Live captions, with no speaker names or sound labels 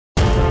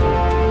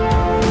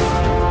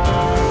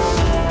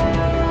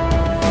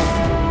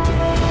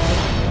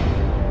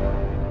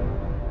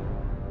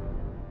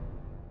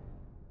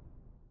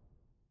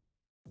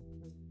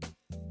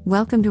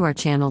Welcome to our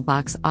channel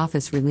Box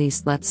Office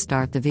Release. Let's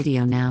start the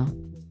video now.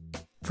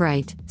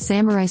 Bright,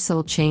 Samurai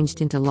Soul changed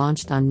into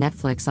launched on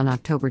Netflix on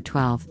October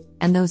 12,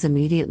 and those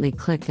immediately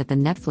clicked at the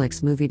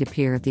Netflix movie to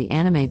peer if the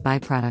anime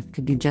byproduct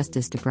could do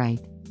justice to Bright.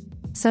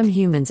 Some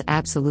humans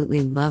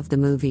absolutely love the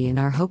movie and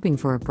are hoping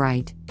for a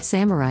Bright,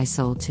 Samurai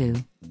Soul 2.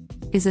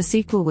 Is a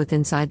sequel with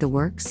inside the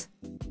works?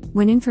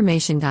 When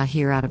information got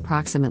here out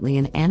approximately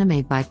an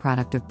anime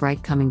byproduct of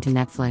Bright coming to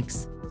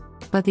Netflix.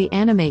 But the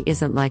anime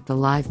isn't like the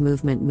live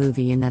movement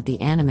movie in that the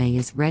anime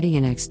is ready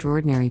in an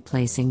extraordinary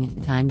placing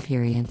and time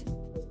period.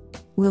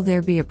 Will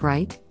there be a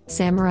Bright,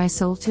 Samurai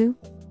Soul 2?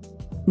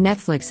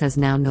 Netflix has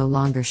now no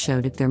longer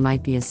showed if there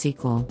might be a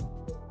sequel.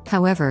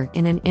 However,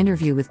 in an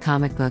interview with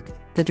Comic Book,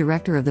 the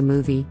director of the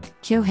movie,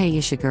 Kyohei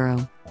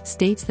Ishiguro,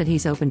 states that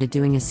he's open to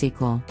doing a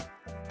sequel.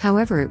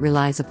 However, it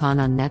relies upon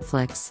on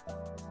Netflix.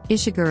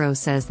 Ishiguro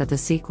says that the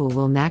sequel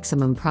will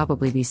maximum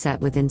probably be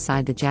set with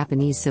inside the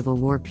Japanese Civil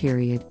War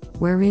period,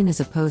 wherein as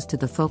opposed to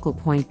the focal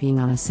point being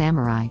on a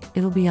samurai,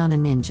 it'll be on a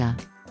ninja.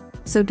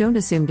 So don't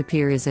assume to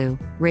peer Izu,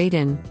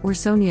 Raiden, or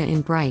Sonya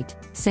in Bright,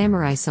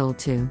 Samurai Soul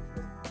 2.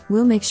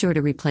 We'll make sure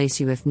to replace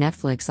you if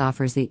Netflix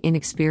offers the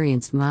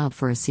inexperienced mild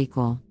for a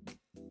sequel.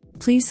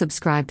 Please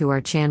subscribe to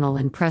our channel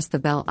and press the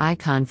bell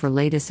icon for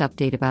latest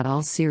update about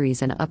all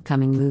series and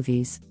upcoming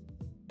movies.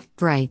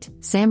 Bright,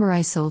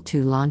 Samurai Soul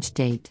 2 launch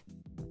date.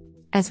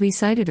 As we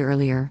cited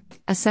earlier,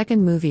 a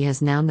second movie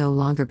has now no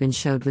longer been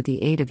showed with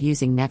the aid of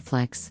using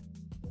Netflix.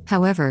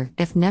 However,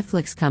 if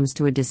Netflix comes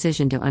to a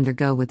decision to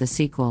undergo with a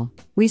sequel,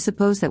 we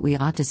suppose that we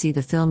ought to see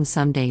the film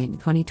someday in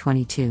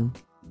 2022.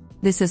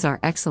 This is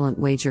our excellent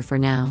wager for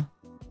now.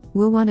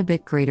 We'll want a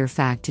bit greater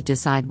fact to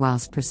decide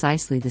whilst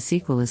precisely the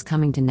sequel is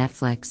coming to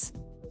Netflix.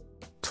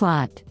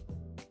 Plot.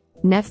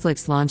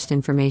 Netflix launched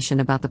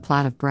information about the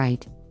plot of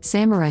Bright,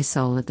 Samurai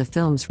Soul at the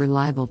film's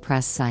reliable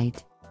press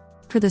site.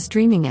 For the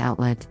streaming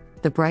outlet,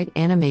 the Bright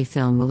anime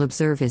film will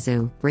observe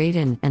Izu,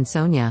 Raiden, and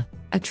Sonya,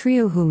 a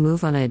trio who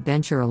move on an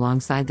adventure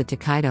alongside the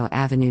Tokaido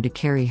Avenue to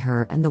carry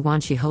her and the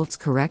wand she holds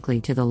correctly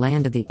to the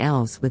land of the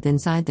elves with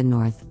inside the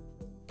north.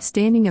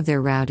 Standing of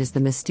their route is the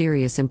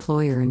mysterious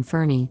employer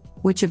Inferni,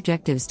 which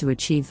objectives to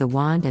achieve the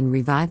wand and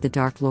revive the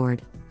Dark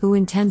Lord, who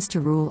intends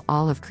to rule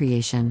all of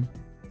creation.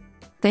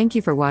 Thank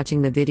you for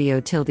watching the video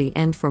till the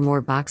end. For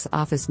more box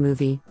office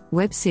movie,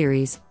 web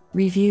series,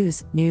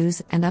 reviews,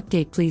 news, and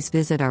update, please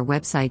visit our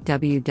website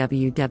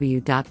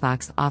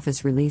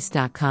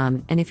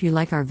www.boxofficerelease.com, and if you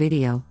like our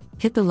video,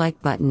 hit the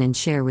like button and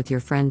share with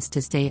your friends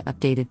to stay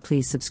updated.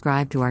 Please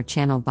subscribe to our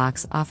channel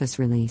Box Office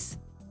Release.